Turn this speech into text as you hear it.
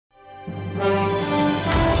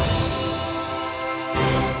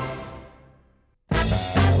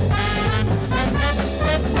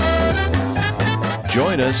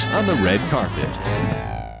Join us on the red carpet.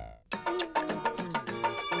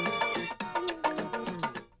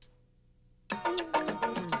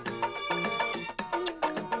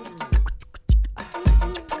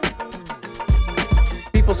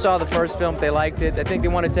 People saw the first film, they liked it. I think they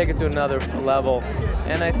want to take it to another level.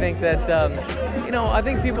 And I think that, you know, I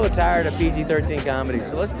think people are tired of PG-13 comedies.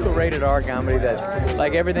 So let's do a rated R comedy that,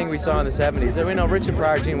 like everything we saw in the 70s. So, you know, Richard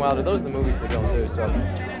Pryor, Gene Wilder, those are the movies they don't do. So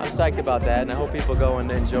I'm psyched about that, and I hope people go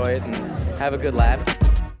and enjoy it and have a good laugh.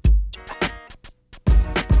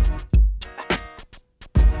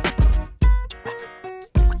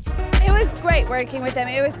 Great working with them.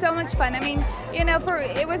 It was so much fun. I mean, you know,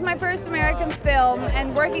 it was my first American film,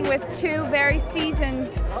 and working with two very seasoned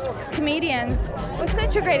comedians was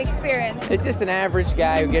such a great experience. It's just an average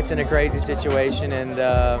guy who gets in a crazy situation and,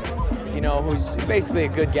 you know, who's basically a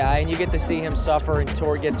good guy, and you get to see him suffer and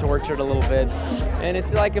get tortured a little bit. And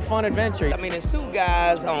it's like a fun adventure. I mean, it's two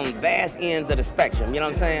guys on vast ends of the spectrum, you know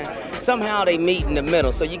what I'm saying? Somehow they meet in the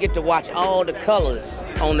middle, so you get to watch all the colors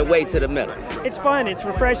on the way to the middle. It's fun. It's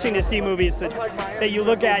refreshing to see movies that you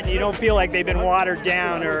look at and you don't feel like they've been watered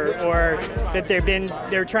down or that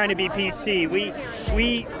they're trying to be PC.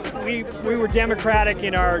 We were democratic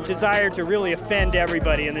in our desire to really offend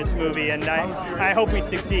everybody in this movie, and I hope we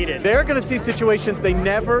succeeded. They're going to see situations they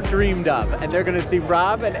never dreamed of, and they're going to see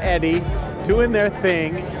Rob and Eddie doing their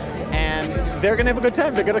thing, and they're going to have a good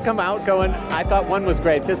time. They're going to come out going, I thought one was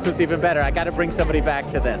great, this was even better, I got to bring somebody back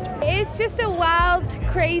to this. It's just a wild,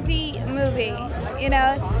 crazy movie, you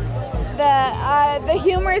know. The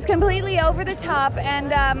humor is completely over the top,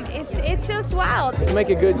 and it's just wild. To make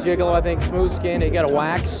a good Gigolo, I think smooth skin, you got to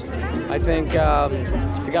wax. I think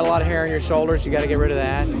if you got a lot of hair on your shoulders, you got to get rid of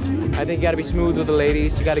that. I think you got to be smooth with the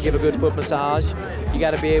ladies. You got to give a good foot massage. You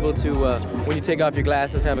got to be able to, when you take off your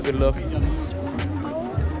glasses, have a good look.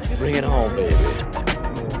 Bring it home, baby.